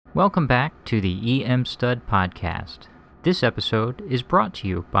Welcome back to the EM Stud Podcast. This episode is brought to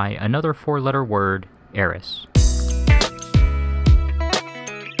you by another four-letter word, Eris.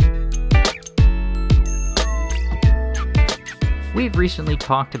 We've recently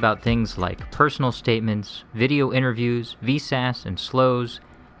talked about things like personal statements, video interviews, VSAS, and SLOs,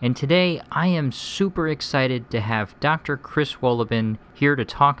 and today I am super excited to have Dr. Chris Wohlleben here to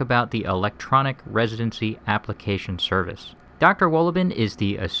talk about the Electronic Residency Application Service. Dr. Wohlleben is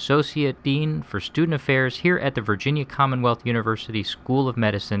the Associate Dean for Student Affairs here at the Virginia Commonwealth University School of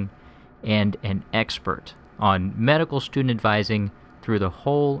Medicine and an expert on medical student advising through the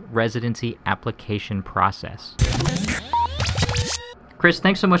whole residency application process. Chris,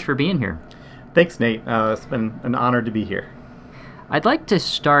 thanks so much for being here. Thanks, Nate. It's been an honor to be here. I'd like to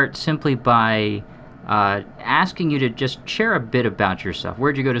start simply by asking you to just share a bit about yourself.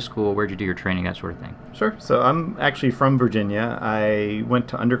 Where'd you go to school? Where'd you do your training? That sort of thing. Sure. So I'm actually from Virginia. I went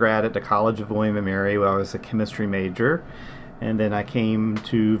to undergrad at the College of William & Mary where I was a chemistry major. And then I came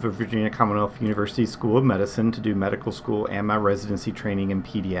to the Virginia Commonwealth University School of Medicine to do medical school and my residency training in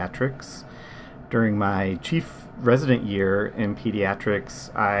pediatrics. During my chief resident year in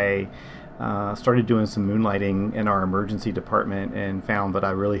pediatrics, I started doing some moonlighting in our emergency department and found that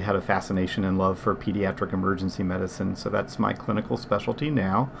I really had a fascination and love for pediatric emergency medicine. So that's my clinical specialty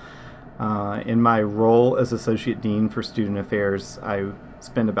now. In my role as Associate Dean for Student Affairs, I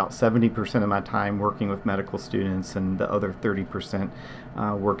spend about 70% of my time working with medical students and the other 30%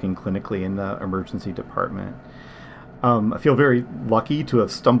 working clinically in the emergency department. I feel very lucky to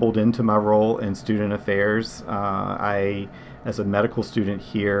have stumbled into my role in student affairs. I, as a medical student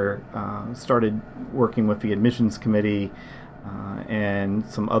here, started working with the admissions committee and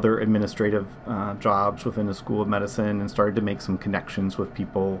some other administrative jobs within the School of Medicine and started to make some connections with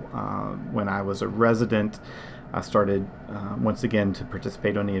people. When I was a resident, I started once again to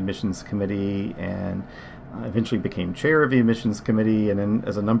participate on the admissions committee and eventually became chair of the admissions committee. And then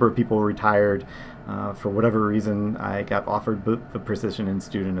as a number of people retired, for whatever reason, I got offered the position in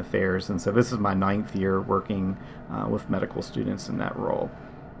student affairs. And so this is my 9th year working with medical students in that role.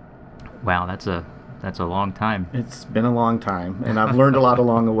 Wow, that's a long time. It's been a long time, and I've learned a lot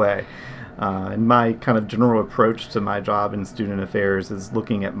along the way. And my kind of general approach to my job in student affairs is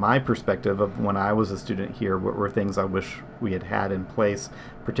looking at my perspective of when I was a student here, what were things I wish we had had in place,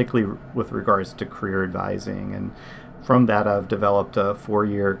 particularly with regards to career advising. And from that, I've developed a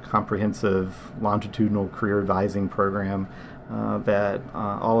 4-year comprehensive longitudinal career advising program that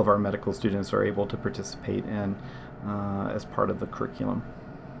all of our medical students are able to participate in as part of the curriculum.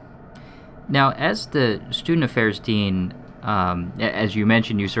 Now, as the Student Affairs Dean, as you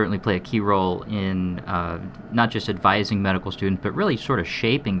mentioned, you certainly play a key role in not just advising medical students, but really sort of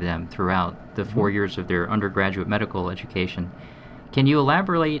shaping them throughout the 4 years of their undergraduate medical education. Can you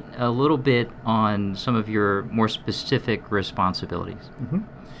elaborate a little bit on some of your more specific responsibilities? Mm-hmm.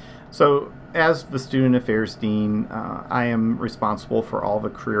 So, as the Student Affairs Dean, I am responsible for all the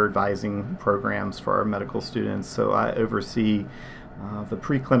career advising programs for our medical students. So I oversee the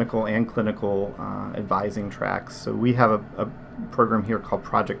preclinical and clinical advising tracks. So we have a program here called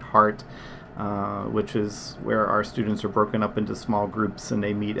Project Heart, which is where our students are broken up into small groups and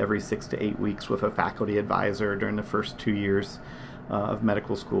they meet every 6 to 8 weeks with a faculty advisor during the first 2 years of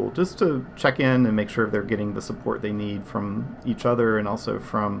medical school, just to check in and make sure they're getting the support they need from each other and also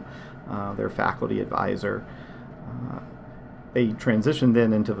from their faculty advisor. They transition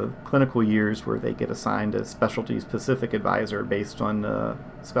then into the clinical years where they get assigned a specialty-specific advisor based on the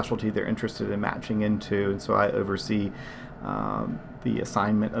specialty they're interested in matching into. And so I oversee the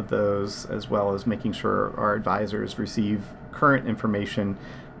assignment of those as well as making sure our advisors receive current information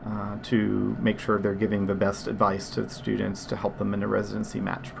to make sure they're giving the best advice to the students to help them in the residency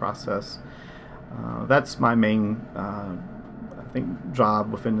match process. That's my main,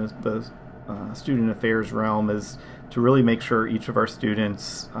 job within the student affairs realm is to really make sure each of our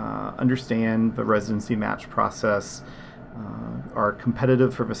students understand the residency match process, are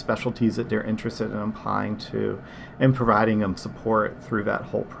competitive for the specialties that they're interested in applying to, and providing them support through that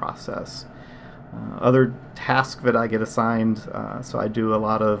whole process. Other tasks that I get assigned, so I do a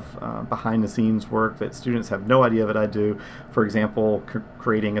lot of behind-the-scenes work that students have no idea that I do. For example,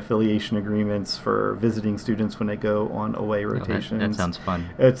 creating affiliation agreements for visiting students when they go on away rotations. That sounds fun.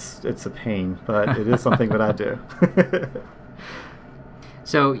 It's a pain, but it is something that I do.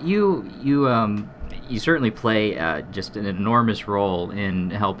 So you certainly play just an enormous role in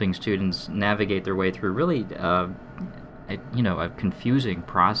helping students navigate their way through really a confusing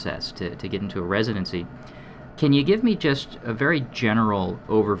process to get into a residency. Can you give me just a very general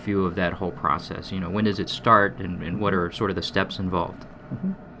overview of that whole process? When does it start and what are sort of the steps involved?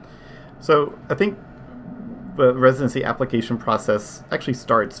 Mm-hmm. So I think the residency application process actually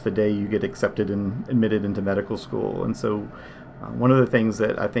starts the day you get accepted and admitted into medical school. And so one of the things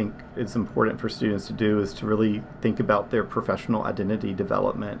that I think is important for students to do is to really think about their professional identity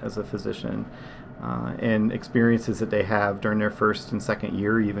development as a physician, and experiences that they have during their first and second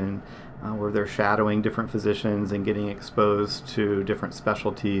year even, where they're shadowing different physicians and getting exposed to different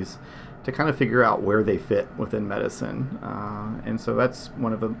specialties to kind of figure out where they fit within medicine. And so that's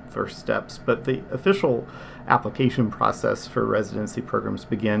one of the first steps. But the official application process for residency programs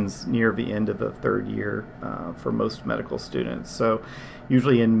begins near the end of the third year for most medical students. So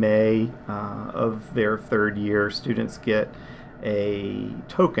usually in May of their third year, students get a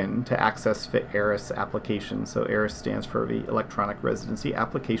token to access the ERAS application. So ERAS stands for the Electronic Residency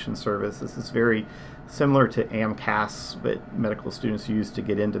Application Service. This is very similar to AMCAS that medical students use to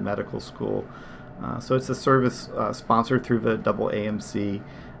get into medical school. So it's a service sponsored through the AAMC,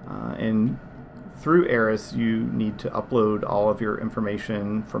 and through ERAS you need to upload all of your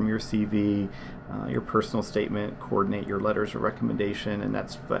information from your CV, your personal statement, coordinate your letters of recommendation, and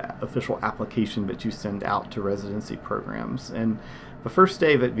that's the official application that you send out to residency programs. And the first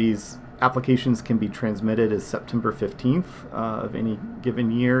day that these applications can be transmitted is September 15th of any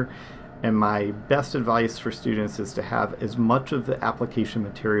given year. And my best advice for students is to have as much of the application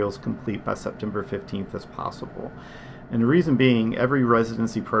materials complete by September 15th as possible. And the reason being, every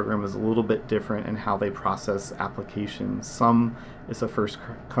residency program is a little bit different in how they process applications. Some is a first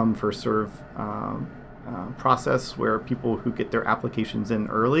come, first serve process where people who get their applications in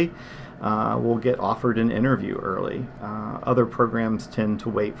early will get offered an interview early. Other programs tend to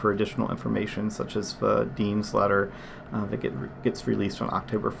wait for additional information, such as the dean's letter that gets released on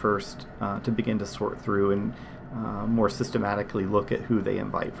October 1st to begin to sort through and more systematically look at who they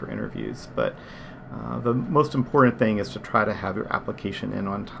invite for interviews. But the most important thing is to try to have your application in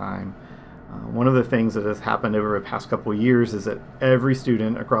on time. One of the things that has happened over the past couple of years is that every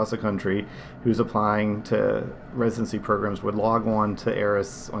student across the country who's applying to residency programs would log on to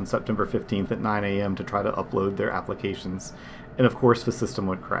ERAS on September 15th at 9 a.m. to try to upload their applications. And of course, the system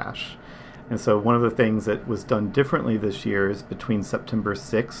would crash. And so one of the things that was done differently this year is between September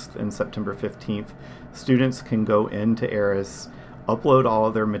 6th and September 15th, students can go into ERAS, upload all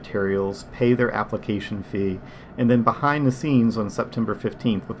of their materials, pay their application fee, and then behind the scenes on September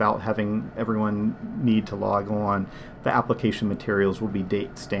 15th, without having everyone need to log on, the application materials will be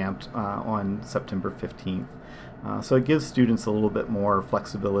date stamped on September 15th. So it gives students a little bit more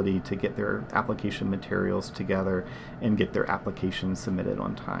flexibility to get their application materials together and get their application submitted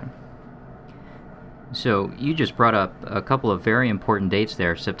on time. So you just brought up a couple of very important dates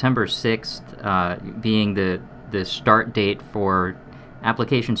there. September 6th being the start date for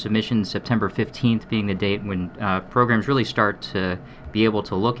application submissions, September 15th being the date when programs really start to be able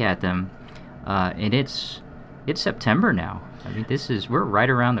to look at them. And it's September now. I mean, we're right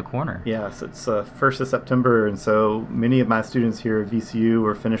around the corner. Yes, it's 1st of September, and so many of my students here at VCU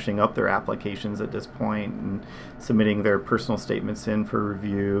are finishing up their applications at this point and submitting their personal statements in for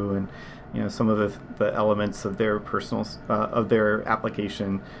review, and some of the elements of their of their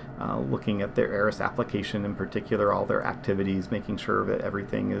application, looking at their ERAS application in particular, all their activities, making sure that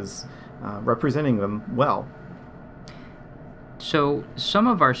everything is representing them well. So some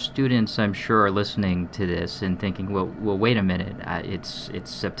of our students, I'm sure, are listening to this and thinking, well, wait a minute, it's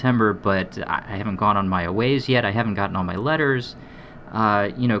September, but I haven't gone on my OAs yet, I haven't gotten all my letters.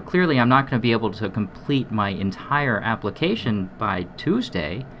 Clearly I'm not going to be able to complete my entire application by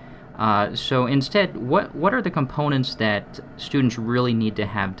Tuesday. So instead, what are the components that students really need to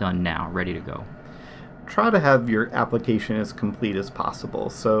have done now, ready to go? Try to have your application as complete as possible.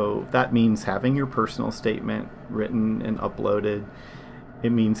 So that means having your personal statement written and uploaded.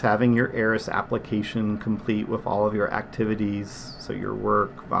 It means having your ERAS application complete with all of your activities, so your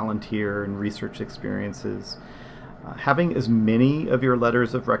work, volunteer, and research experiences. Having as many of your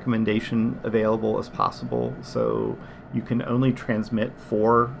letters of recommendation available as possible, so you can only transmit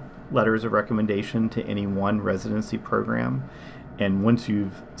 4 letters of recommendation to any one residency program. And once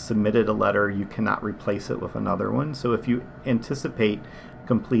you've submitted a letter, you cannot replace it with another one. So if you anticipate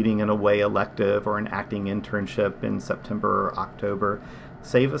completing an away elective or an acting internship in September or October,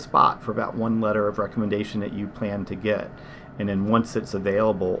 save a spot for about 1 letter of recommendation that you plan to get. And then once it's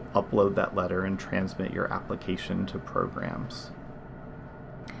available, upload that letter and transmit your application to programs.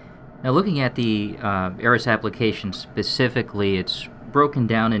 Now, looking at the ERAS application specifically, it's broken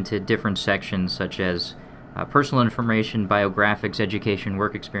down into different sections such as personal information, biographics, education,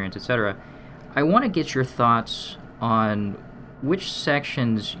 work experience, etc. I want to get your thoughts on which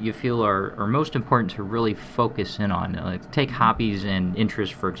sections you feel are most important to really focus in on? Take hobbies and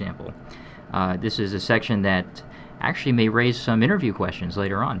interests, for example. This is a section that actually may raise some interview questions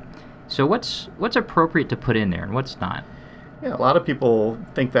later on. So what's appropriate to put in there and what's not? Yeah, a lot of people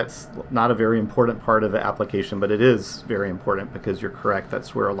think that's not a very important part of the application, but it is very important because you're correct.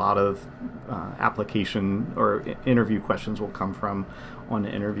 That's where a lot of application or interview questions will come from on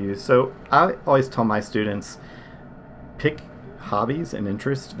the interviews. So I always tell my students, pick hobbies and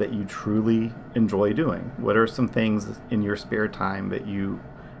interests that you truly enjoy doing. What are some things in your spare time that you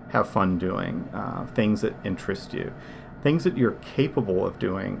have fun doing? Things that interest you, things that you're capable of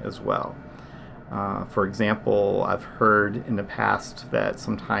doing as well. For example, I've heard in the past that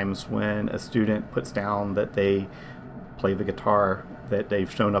sometimes when a student puts down that they play the guitar, that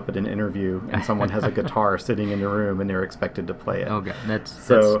they've shown up at an interview and someone has a guitar sitting in the room and they're expected to play it. Oh God, that's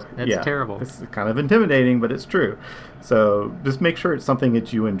yeah, terrible. It's kind of intimidating, but it's true. So just make sure it's something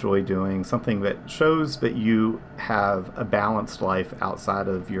that you enjoy doing, something that shows that you have a balanced life outside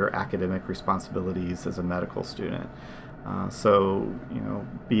of your academic responsibilities as a medical student. So,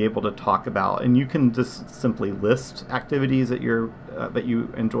 be able to talk about, and you can just simply list activities that that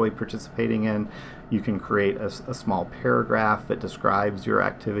you enjoy participating in. You can create a small paragraph that describes your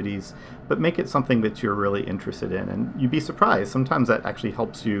activities, but make it something that you're really interested in. And you'd be surprised. Sometimes that actually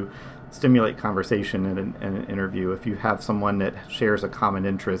helps you stimulate conversation in an interview. If you have someone that shares a common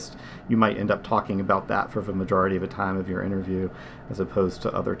interest, you might end up talking about that for the majority of the time of your interview as opposed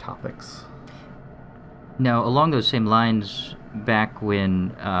to other topics. Now, along those same lines, back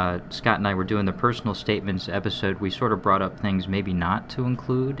when Scott and I were doing the personal statements episode, we sort of brought up things maybe not to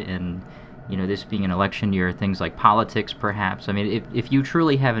include, and this being an election year, things like politics, perhaps. I mean, if you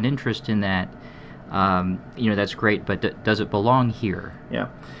truly have an interest in that, that's great, but does it belong here? Yeah,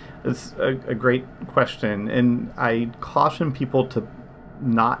 it's a great question, and I caution people to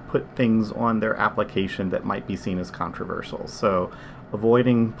not put things on their application that might be seen as controversial. So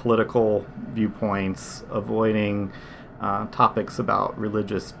avoiding political viewpoints, avoiding topics about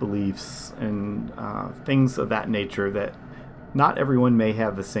religious beliefs and things of that nature that not everyone may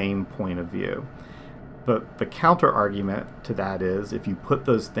have the same point of view. But the counter argument to that is if you put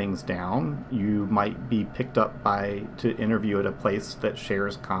those things down, you might be picked up to interview at a place that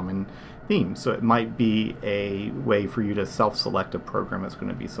shares common themes. So it might be a way for you to self-select a program that's going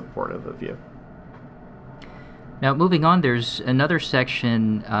to be supportive of you. Now, moving on, there's another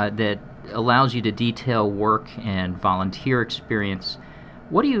section that allows you to detail work and volunteer experience.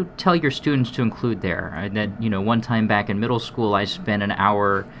 What do you tell your students to include there? One time back in middle school, I spent an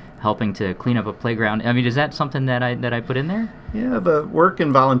hour helping to clean up a playground. I mean, is that something that I put in there? Yeah, the work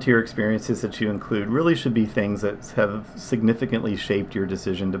and volunteer experiences that you include really should be things that have significantly shaped your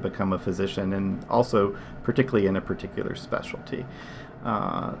decision to become a physician, and also particularly in a particular specialty.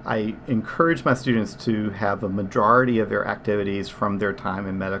 I encourage my students to have a majority of their activities from their time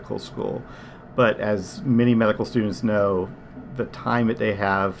in medical school. But as many medical students know, the time that they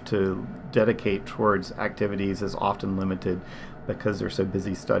have to dedicate towards activities is often limited because they're so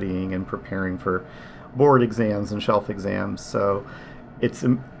busy studying and preparing for board exams and shelf exams. So it's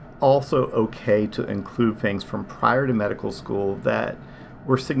also okay to include things from prior to medical school that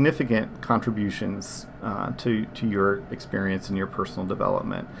were significant contributions to your experience and your personal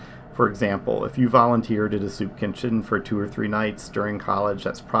development. For example, if you volunteered at a soup kitchen for 2 or 3 nights during college,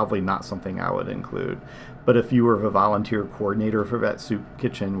 that's probably not something I would include. But if you were a volunteer coordinator for that soup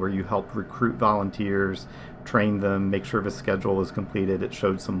kitchen where you helped recruit volunteers, train them, make sure the schedule was completed, it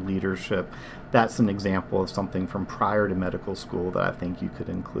showed some leadership, that's an example of something from prior to medical school that I think you could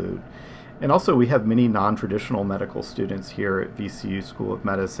include. And also we have many non-traditional medical students here at VCU School of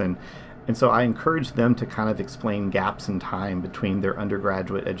Medicine, and so I encourage them to kind of explain gaps in time between their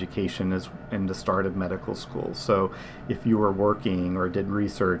undergraduate education and the start of medical school. So if you were working or did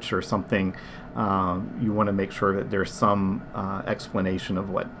research or something, you want to make sure that there's some explanation of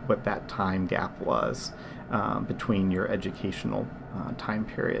what that time gap was between your educational time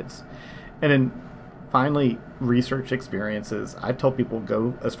periods. And then finally, research experiences. I tell people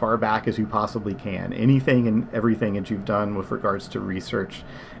go as far back as you possibly can. Anything and everything that you've done with regards to research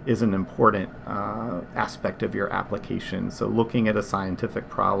is an important aspect of your application. So looking at a scientific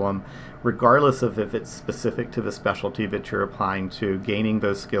problem, regardless of if it's specific to the specialty that you're applying to, gaining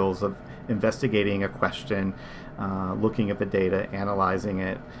those skills of investigating a question, looking at the data, analyzing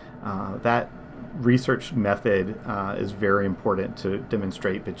it, that research method is very important to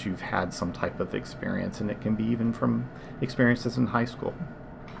demonstrate that you've had some type of experience, and it can be even from experiences in high school.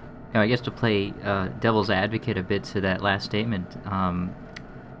 Now, I guess to play devil's advocate a bit to that last statement,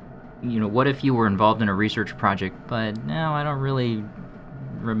 what if you were involved in a research project, but no, I don't really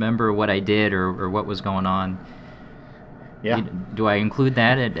remember what I did or what was going on. Yeah. Do I include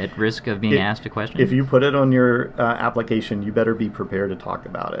that at risk of being asked a question? If you put it on your application, you better be prepared to talk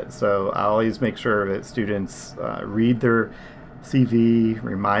about it. So I always make sure that students read their CV,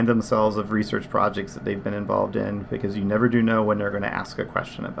 remind themselves of research projects that they've been involved in, because you never do know when they're going to ask a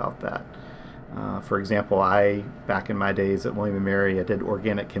question about that. For example, back in my days at William & Mary, I did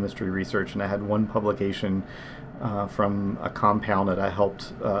organic chemistry research, and I had one publication from a compound that I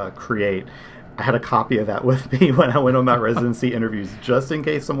helped create. I had a copy of that with me when I went on my residency interviews, just in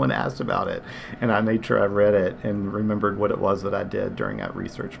case someone asked about it. And I made sure I read it and remembered what it was that I did during that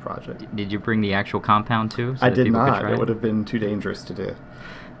research project. Did you bring the actual compound too? I did not. It would have been too dangerous to do.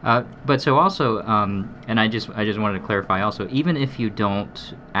 But so also, and I just wanted to clarify also, even if you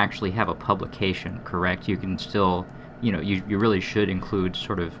don't actually have a publication, correct, you can still, you really should include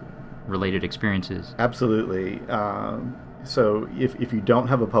sort of related experiences. Absolutely. So if you don't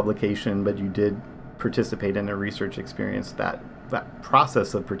have a publication, but you did participate in a research experience, that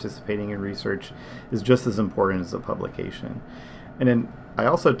process of participating in research is just as important as a publication. And then I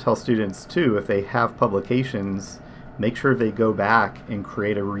also tell students, too, if they have publications, make sure they go back and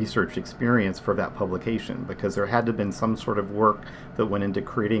create a research experience for that publication, because there had to have been some sort of work that went into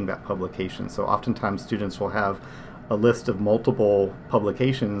creating that publication. So oftentimes students will have a list of multiple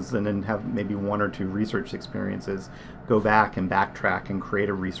publications and then have maybe one or two research experiences. Go back and backtrack and create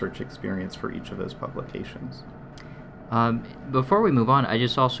a research experience for each of those publications. Before we move on, I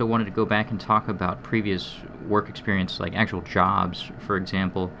just also wanted to go back and talk about previous work experience, like actual jobs, for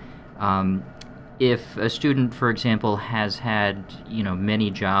example. If a student, for example, has had, many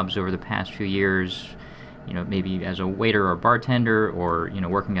jobs over the past few years, maybe as a waiter or bartender or,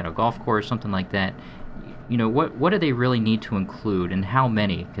 working at a golf course, something like that, what do they really need to include, and how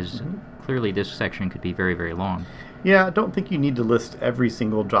many? Because clearly this section could be very, very long. Yeah, I don't think you need to list every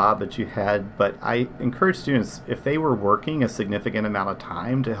single job that you had, but I encourage students, if they were working a significant amount of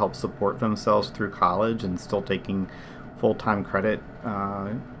time to help support themselves through college and still taking full-time credit,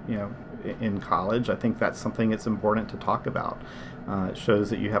 in college, I think that's something that's important to talk about. It shows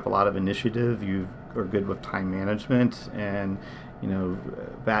that you have a lot of initiative, you are good with time management, and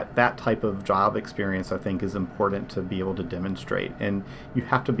that type of job experience, I think, is important to be able to demonstrate. And you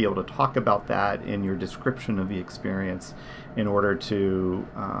have to be able to talk about that in your description of the experience in order to,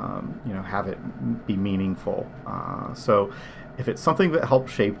 have it be meaningful. So if it's something that helped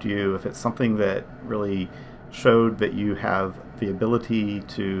shape you, if it's something that really showed that you have the ability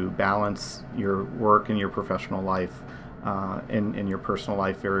to balance your work and your professional life and your personal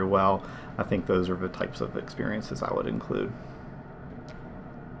life very well, I think those are the types of experiences I would include.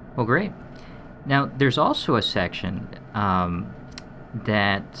 Well, great. Now, there's also a section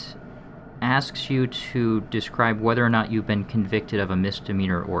that asks you to describe whether or not you've been convicted of a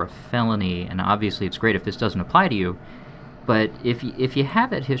misdemeanor or a felony, and obviously it's great if this doesn't apply to you, but if you have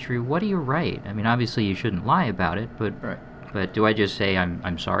that history, what do you write? I mean, obviously you shouldn't lie about it, but Right. But do I just say,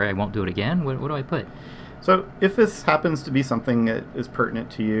 I'm sorry, I won't do it again? What do I put? So if this happens to be something that is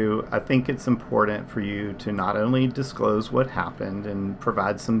pertinent to you, I think it's important for you to not only disclose what happened and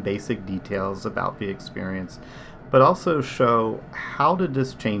provide some basic details about the experience, but also show, how did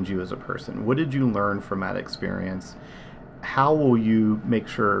this change you as a person? What did you learn from that experience? How will you make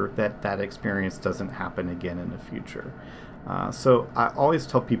sure that that experience doesn't happen again in the future? So I always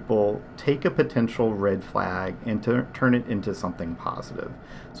tell people, take a potential red flag and turn it into something positive.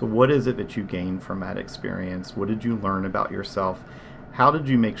 So what is it that you gained from that experience? What did you learn about yourself? How did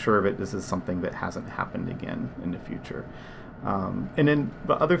you make sure that this is something that hasn't happened again in the future? And then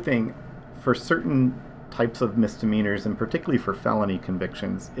the other thing, for certain types of misdemeanors, and particularly for felony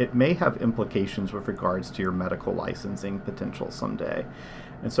convictions, it may have implications with regards to your medical licensing potential someday.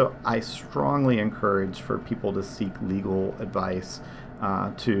 And so I strongly encourage for people to seek legal advice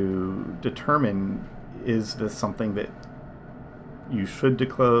to determine, is this something that you should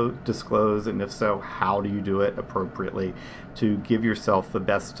disclose, and if so, how do you do it appropriately to give yourself the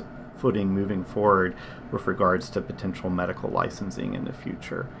best footing moving forward with regards to potential medical licensing in the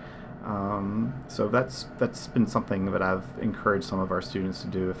future. So that's been something that I've encouraged some of our students to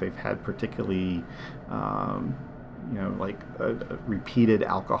do if they've had particularly repeated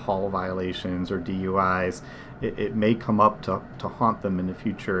alcohol violations or DUIs. It may come up to haunt them in the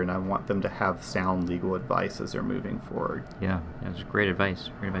future, and I want them to have sound legal advice as they're moving forward. Yeah, that's great advice.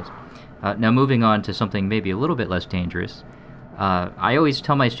 Now moving on to something maybe a little bit less dangerous. I always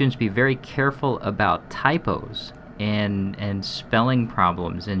tell my students to be very careful about typos and spelling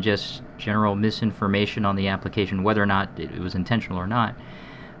problems and just general misinformation on the application, whether or not it was intentional or not.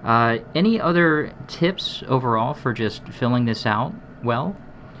 Any other tips overall for just filling this out well?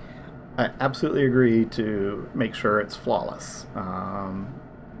 I absolutely agree to make sure it's flawless.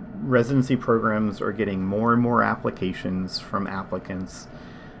 Residency programs are getting more and more applications from applicants.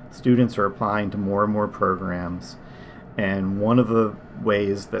 Students are applying to more and more programs. And one of the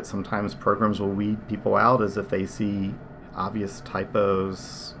ways that sometimes programs will weed people out is if they see obvious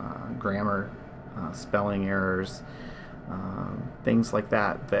typos, grammar, spelling errors, things like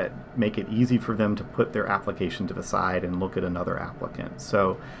that that make it easy for them to put their application to the side and look at another applicant.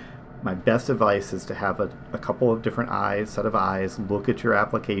 So my best advice is to have a couple of different set of eyes, look at your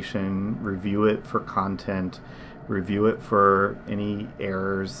application, review it for content, review it for any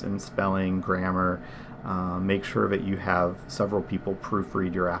errors in spelling, grammar. Make sure that you have several people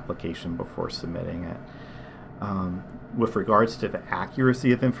proofread your application before submitting it. With regards to the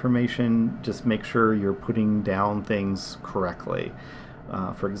accuracy of information, just make sure you're putting down things correctly.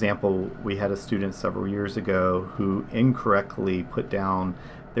 For example, we had a student several years ago who incorrectly put down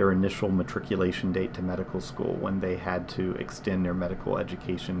their initial matriculation date to medical school when they had to extend their medical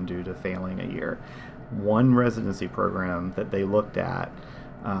education due to failing a year. One residency program that they looked at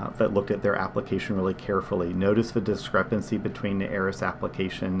their application really carefully noticed the discrepancy between the ARIS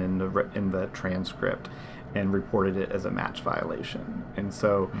application and the transcript and reported it as a match violation. And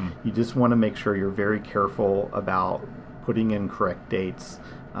so you just want to make sure you're very careful about putting in correct dates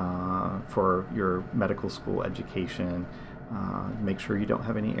for your medical school education. Make sure you don't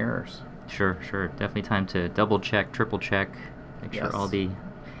have any errors. Sure. Definitely time to double check, triple check, make sure all the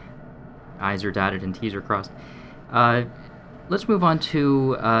I's are dotted and T's are crossed. Let's move on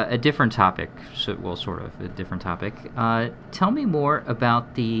to a different topic. Sort of a different topic. Tell me more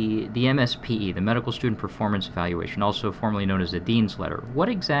about the MSPE, the Medical Student Performance Evaluation, also formerly known as the Dean's Letter. What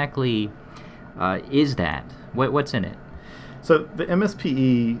exactly is that? What's in it? So the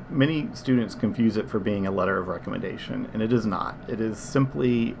MSPE, many students confuse it for being a letter of recommendation, and it is not. It is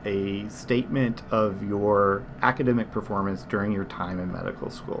simply a statement of your academic performance during your time in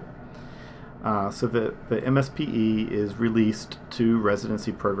medical school. So the MSPE is released to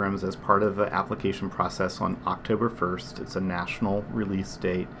residency programs as part of the application process on October 1st. It's a national release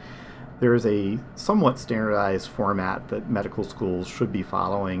date. There is a somewhat standardized format that medical schools should be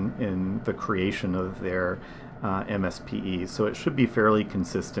following in the creation of their MSPE, so it should be fairly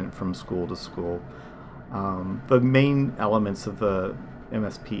consistent from school to school. The main elements of the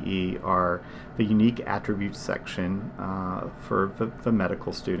MSPE are the unique attributes section for the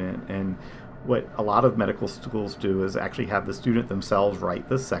medical student, and what a lot of medical schools do is actually have the student themselves write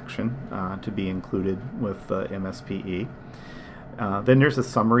this section to be included with the MSPE. Then there's a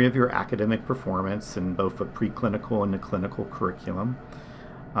summary of your academic performance in both the preclinical and the clinical curriculum.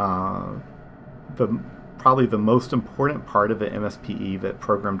 Probably the most important part of the MSPE that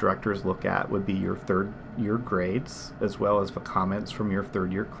program directors look at would be your third year grades, as well as the comments from your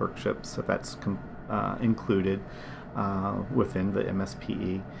third year clerkships, if that's included within the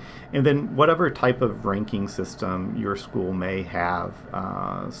MSPE. And then whatever type of ranking system your school may have.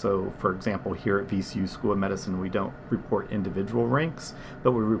 So for example, here at VCU School of Medicine, we don't report individual ranks,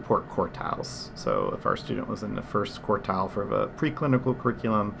 but we report quartiles. So if our student was in the first quartile for the preclinical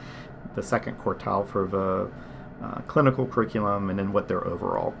curriculum, the second quartile for the clinical curriculum, and then what their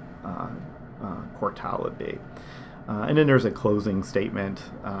overall quartile would be. And then there's a closing statement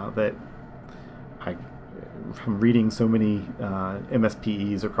that from reading so many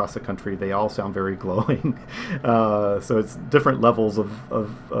MSPEs across the country, they all sound very glowing. So it's different levels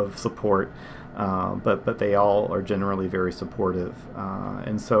of support, but they all are generally very supportive.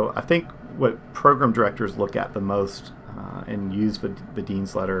 And so I think what program directors look at the most and use the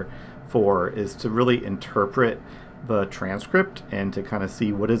Dean's Letter for is to really interpret the transcript and to kind of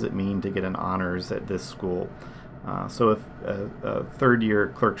see what does it mean to get an honors at this school. So if a third year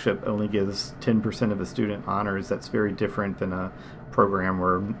clerkship only gives 10% of a student honors, that's very different than a program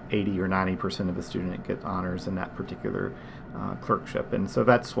where 80 or 90% of a student get honors in that particular clerkship. And so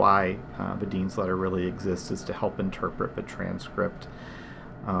that's why the Dean's Letter really exists, is to help interpret the transcript.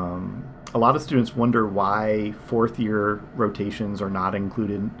 A lot of students wonder why fourth year rotations are not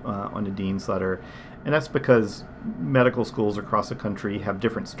included on the Dean's Letter. And that's because medical schools across the country have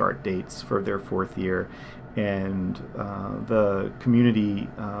different start dates for their fourth year. And the community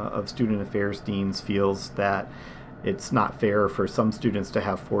of student affairs deans feels that it's not fair for some students to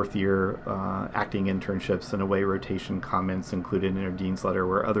have fourth year acting internships and away rotation comments included in their Dean's Letter,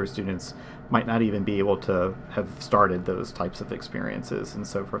 where other students might not even be able to have started those types of experiences. And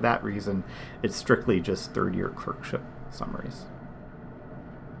so for that reason, it's strictly just third year clerkship summaries.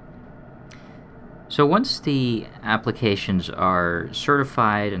 So once the applications are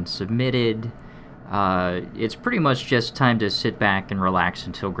certified and submitted, it's pretty much just time to sit back and relax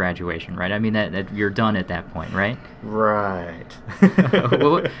until graduation, right? I mean, that you're done at that point, right? Right.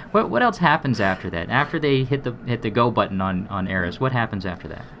 Well, what else happens after that? After they hit the go button on ARIS, what happens after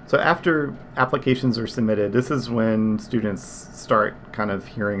that? So after applications are submitted, this is when students start kind of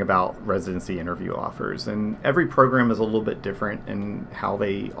hearing about residency interview offers. And every program is a little bit different in how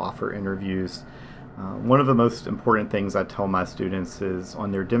they offer interviews. One of the most important things I tell my students is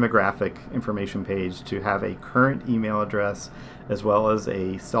on their demographic information page to have a current email address as well as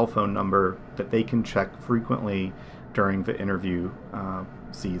a cell phone number that they can check frequently during the interview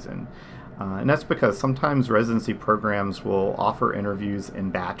season. And that's because sometimes residency programs will offer interviews in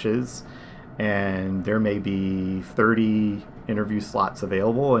batches, and there may be 30 interview slots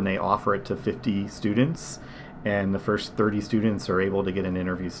available, and they offer it to 50 students. And the first 30 students are able to get an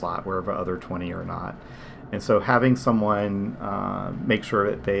interview slot, where the other 20 are not. And so having someone make sure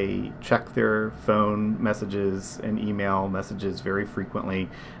that they check their phone messages and email messages very frequently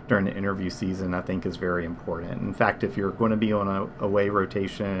during the interview season, I think is very important. In fact, if you're going to be on a away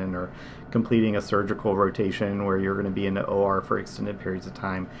rotation or completing a surgical rotation where you're going to be in the OR for extended periods of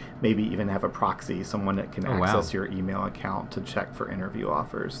time, maybe even have a proxy, someone that can access your email account to check for interview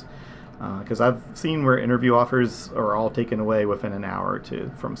offers. Because I've seen where interview offers are all taken away within an hour or two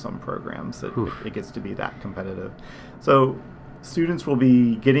from some programs. It gets to be that competitive. So students will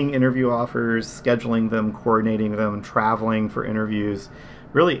be getting interview offers, scheduling them, coordinating them, traveling for interviews,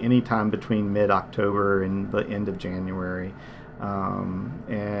 really any time between mid-October and the end of January,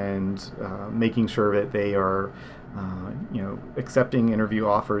 and making sure that they are accepting interview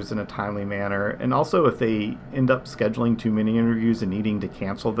offers in a timely manner. And also, if they end up scheduling too many interviews and needing to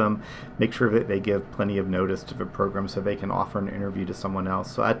cancel them, make sure that they give plenty of notice to the program so they can offer an interview to someone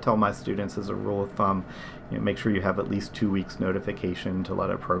else. So I tell my students, as a rule of thumb, make sure you have at least 2 weeks notification to let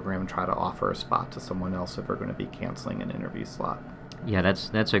a program try to offer a spot to someone else if they're going to be canceling an interview slot. Yeah,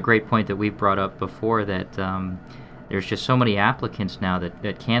 that's a great point that we've brought up before, that there's just so many applicants now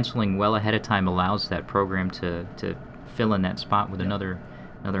that canceling well ahead of time allows that program to fill in that spot with another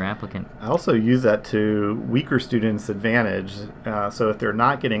applicant. I also use that to weaker students' advantage. So if they're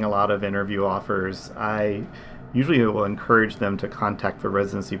not getting a lot of interview offers, I usually will encourage them to contact the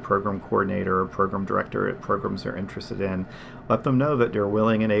residency program coordinator or program director at programs they're interested in. Let them know that they're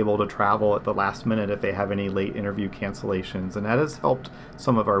willing and able to travel at the last minute if they have any late interview cancellations. And that has helped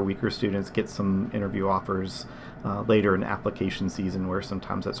some of our weaker students get some interview offers later in application season, where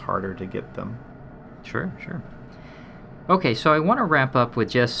sometimes it's harder to get them. Sure. Okay, so I want to wrap up with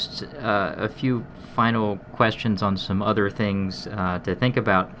just a few final questions on some other things to think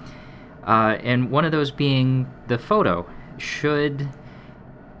about. And one of those being the photo. Should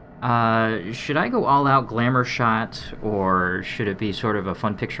I go all out glamour shot, or should it be sort of a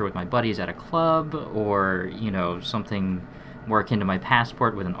fun picture with my buddies at a club, or something more akin to my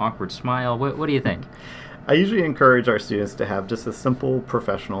passport with an awkward smile? What do you think? I usually encourage our students to have just a simple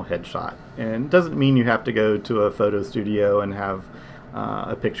professional headshot. And it doesn't mean you have to go to a photo studio and have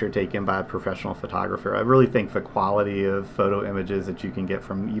a picture taken by a professional photographer. I really think the quality of photo images that you can get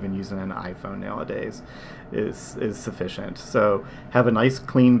from even using an iPhone nowadays is sufficient. So have a nice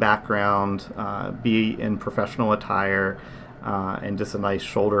clean background, be in professional attire, and just a nice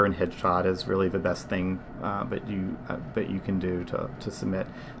shoulder and head shot is really the best thing that you can do to submit.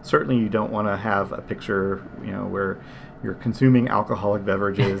 Certainly, you don't want to have a picture where you're consuming alcoholic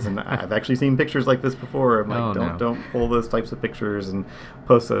beverages, and I've actually seen pictures like this before. I'm like, don't pull those types of pictures and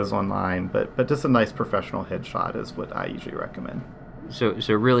post those online. But just a nice professional head shot is what I usually recommend. So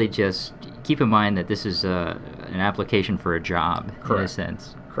really, just keep in mind that this is an application for a job. Correct. In a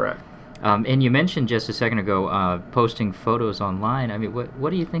sense. Correct. And you mentioned just a second ago posting photos online. I mean,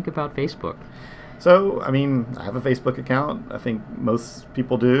 what do you think about Facebook? So, I have a Facebook account. I think most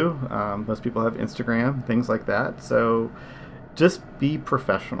people do. Most people have Instagram, things like that. So just be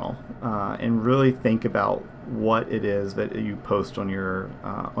professional and really think about what it is that you post on your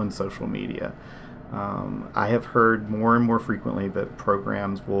on social media. I have heard more and more frequently that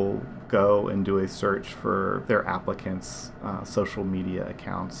programs will go and do a search for their applicants' social media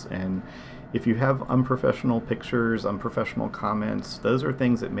accounts. And if you have unprofessional pictures, unprofessional comments, those are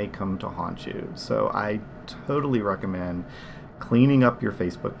things that may come to haunt you. So I totally recommend cleaning up your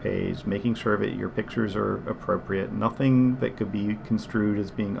Facebook page, making sure that your pictures are appropriate. Nothing that could be construed as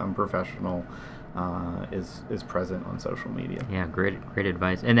being unprofessional is present on social media. Yeah, great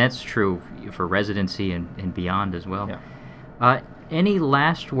advice. And that's true for residency and beyond as well. Yeah. Any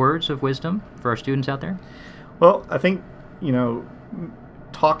last words of wisdom for our students out there? Well, I think,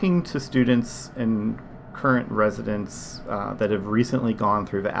 talking to students and current residents that have recently gone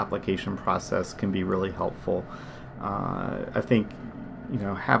through the application process can be really helpful. I think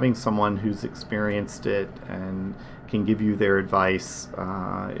having someone who's experienced it and can give you their advice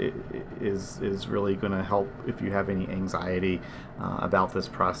is really going to help if you have any anxiety about this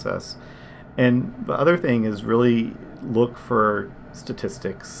process. And the other thing is really look for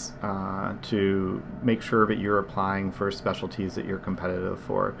statistics to make sure that you're applying for specialties that you're competitive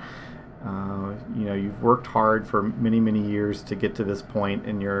for. You've worked hard for many, many years to get to this point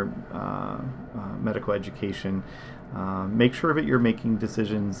in your medical education. Make sure that you're making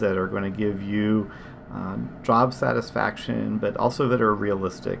decisions that are going to give you job satisfaction, but also that are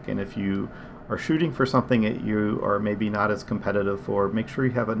realistic. And if you are shooting for something that you are maybe not as competitive for, make sure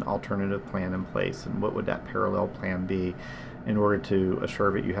you have an alternative plan in place. And what would that parallel plan be in order to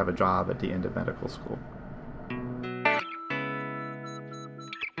assure that you have a job at the end of medical school?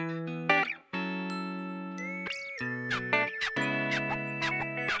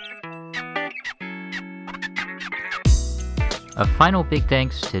 A final big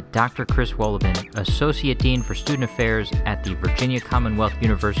thanks to Dr. Chris Wolleben, Associate Dean for Student Affairs at the Virginia Commonwealth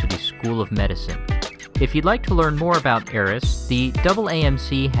University School of Medicine. If you'd like to learn more about ARIS, the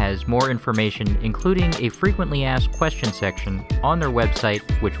AAMC has more information, including a frequently asked questions section on their website,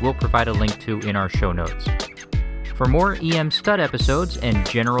 which we'll provide a link to in our show notes. For more EM Stud episodes and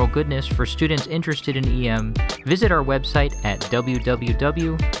general goodness for students interested in EM, visit our website at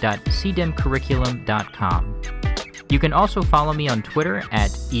www.cdemcurriculum.com. You can also follow me on Twitter at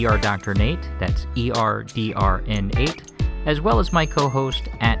ERDrNate, that's ERDRN8, as well as my co-host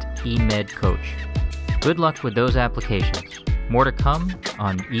at eMedCoach. Good luck with those applications. More to come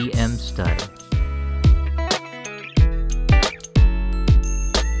on EM Stud.